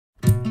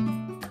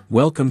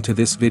Welcome to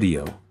this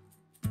video.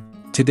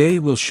 Today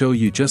we'll show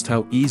you just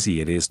how easy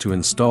it is to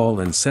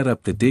install and set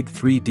up the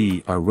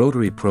DIG3D.R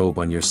rotary probe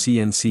on your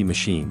CNC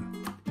machine.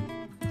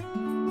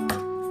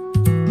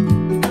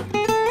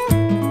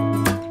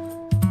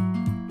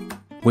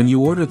 When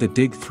you order the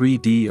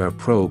DIG3D.R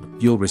probe,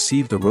 you'll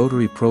receive the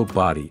rotary probe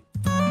body,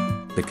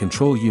 the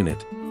control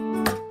unit,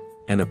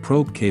 and a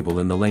probe cable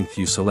in the length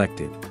you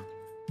selected.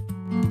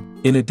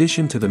 In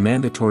addition to the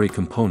mandatory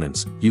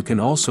components, you can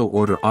also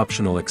order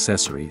optional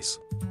accessories.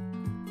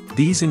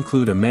 These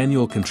include a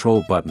manual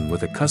control button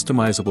with a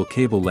customizable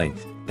cable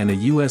length, and a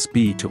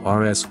USB to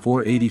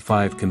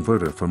RS-485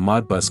 converter for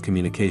Modbus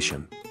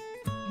communication.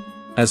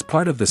 As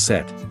part of the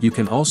set, you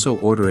can also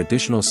order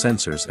additional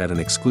sensors at an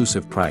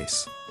exclusive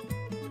price.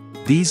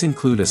 These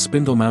include a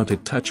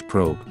spindle-mounted touch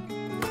probe,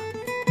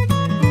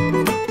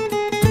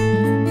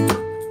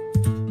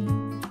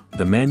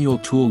 the manual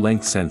tool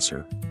length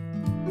sensor,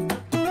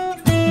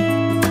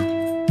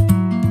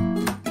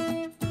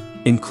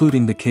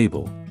 including the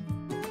cable,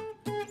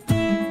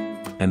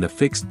 and a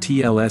fixed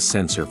TLS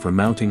sensor for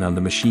mounting on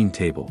the machine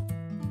table.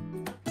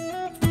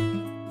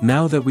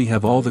 Now that we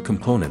have all the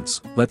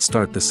components, let's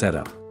start the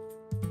setup.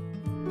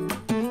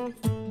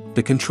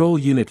 The control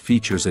unit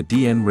features a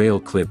DN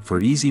rail clip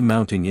for easy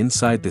mounting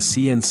inside the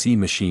CNC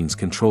machine's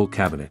control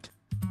cabinet.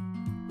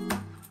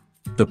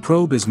 The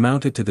probe is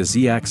mounted to the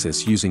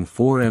Z-axis using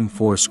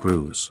 4M4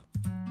 screws.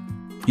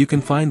 You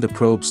can find the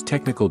probe's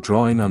technical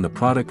drawing on the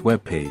product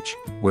webpage,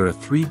 where a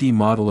 3D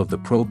model of the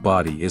probe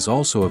body is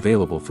also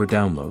available for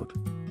download.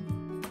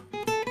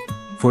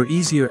 For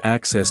easier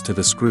access to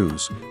the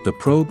screws, the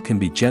probe can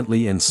be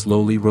gently and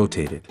slowly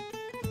rotated.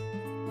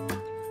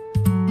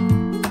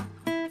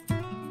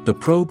 The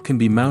probe can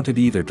be mounted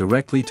either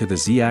directly to the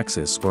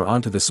Z-axis or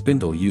onto the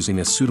spindle using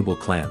a suitable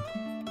clamp.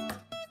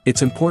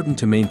 It's important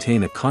to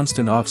maintain a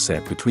constant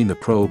offset between the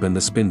probe and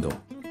the spindle.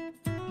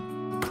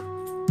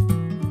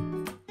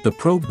 The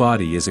probe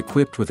body is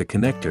equipped with a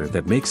connector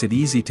that makes it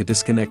easy to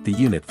disconnect the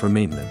unit for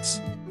maintenance.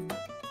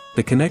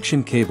 The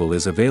connection cable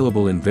is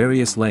available in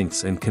various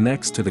lengths and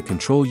connects to the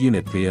control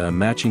unit via a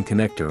matching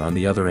connector on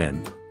the other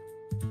end.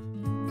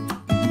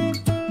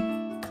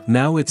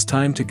 Now it's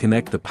time to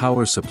connect the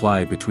power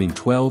supply between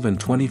 12 and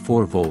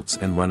 24 volts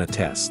and run a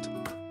test.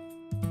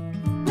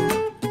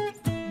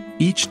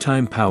 Each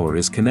time power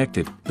is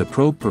connected, the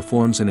probe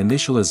performs an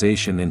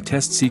initialization and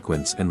test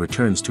sequence and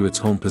returns to its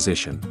home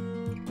position.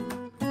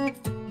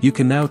 You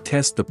can now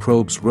test the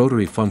probe's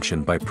rotary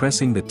function by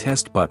pressing the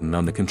test button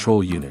on the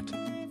control unit.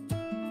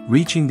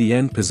 Reaching the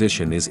end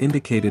position is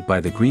indicated by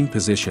the green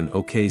position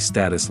OK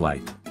status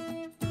light.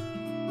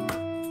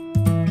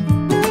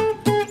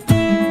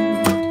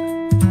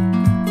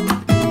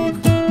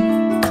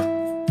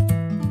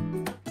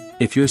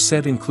 If your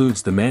set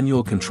includes the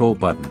manual control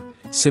button,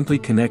 simply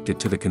connect it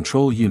to the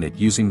control unit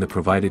using the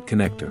provided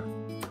connector.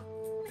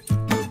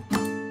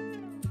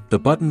 The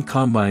button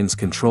combines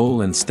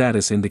control and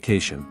status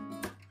indication.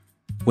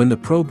 When the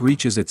probe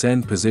reaches its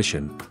end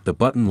position, the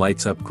button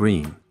lights up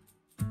green.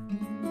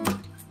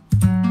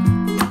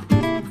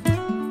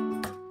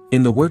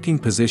 In the working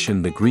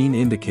position, the green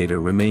indicator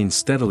remains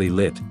steadily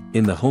lit.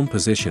 In the home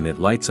position, it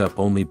lights up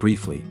only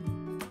briefly.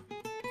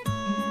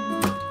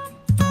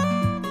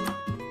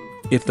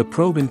 If the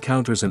probe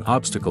encounters an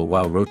obstacle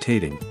while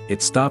rotating,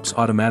 it stops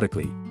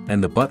automatically,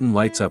 and the button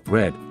lights up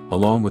red,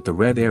 along with the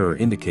red error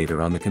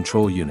indicator on the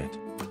control unit.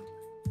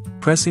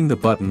 Pressing the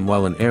button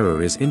while an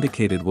error is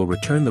indicated will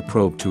return the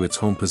probe to its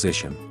home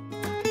position.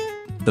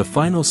 The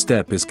final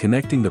step is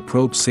connecting the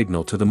probe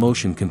signal to the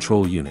motion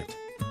control unit.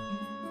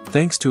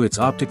 Thanks to its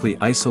optically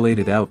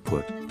isolated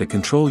output, the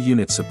control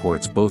unit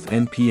supports both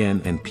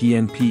NPN and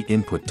PNP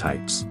input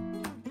types.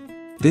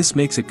 This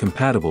makes it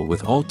compatible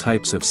with all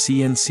types of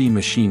CNC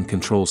machine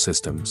control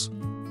systems.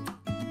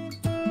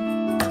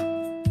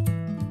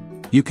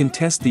 You can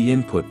test the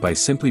input by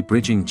simply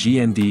bridging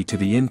GND to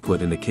the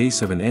input in the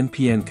case of an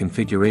NPN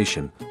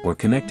configuration, or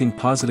connecting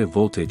positive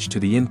voltage to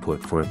the input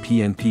for a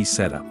PNP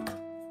setup.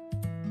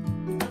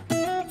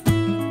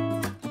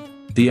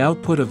 The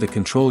output of the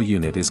control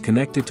unit is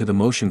connected to the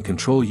motion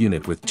control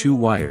unit with 2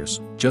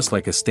 wires, just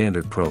like a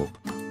standard probe.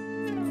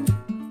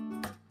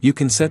 You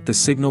can set the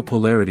signal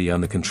polarity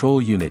on the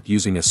control unit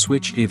using a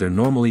switch either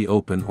normally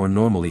open or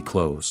normally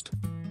closed.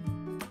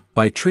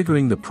 By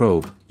triggering the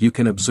probe, you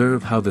can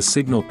observe how the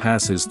signal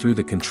passes through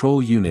the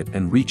control unit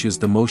and reaches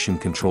the motion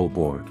control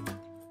board.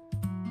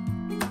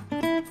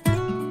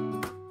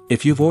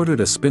 If you've ordered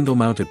a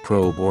spindle-mounted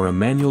probe or a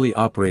manually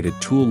operated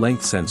tool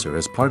length sensor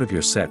as part of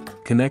your set,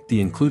 connect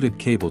the included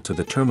cable to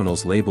the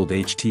terminals labeled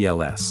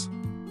HTLS.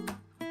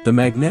 The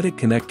magnetic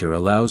connector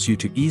allows you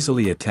to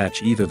easily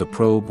attach either the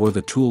probe or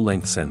the tool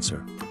length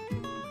sensor.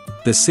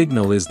 The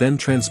signal is then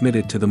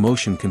transmitted to the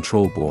motion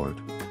control board.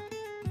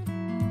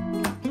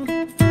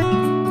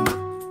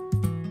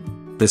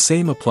 The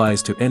same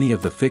applies to any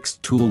of the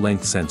fixed tool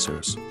length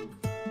sensors.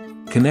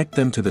 Connect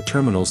them to the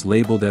terminals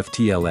labeled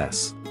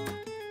FTLS.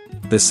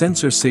 The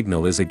sensor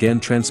signal is again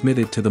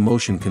transmitted to the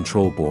motion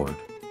control board.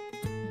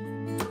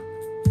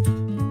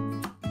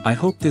 I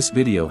hope this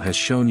video has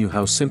shown you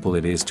how simple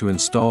it is to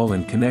install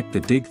and connect the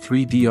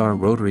DIG3D.R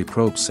rotary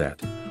probe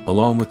set,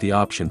 along with the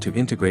option to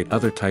integrate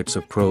other types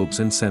of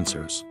probes and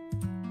sensors.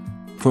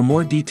 For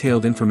more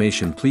detailed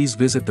information, please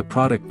visit the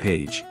product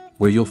page,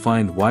 where you'll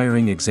find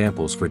wiring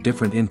examples for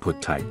different input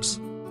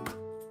types.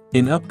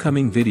 In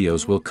upcoming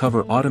videos we'll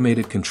cover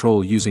automated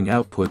control using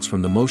outputs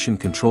from the motion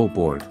control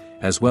board,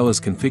 as well as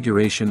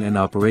configuration and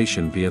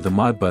operation via the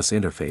Modbus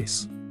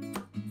interface.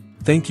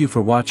 Thank you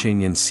for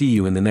watching and see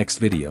you in the next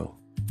video.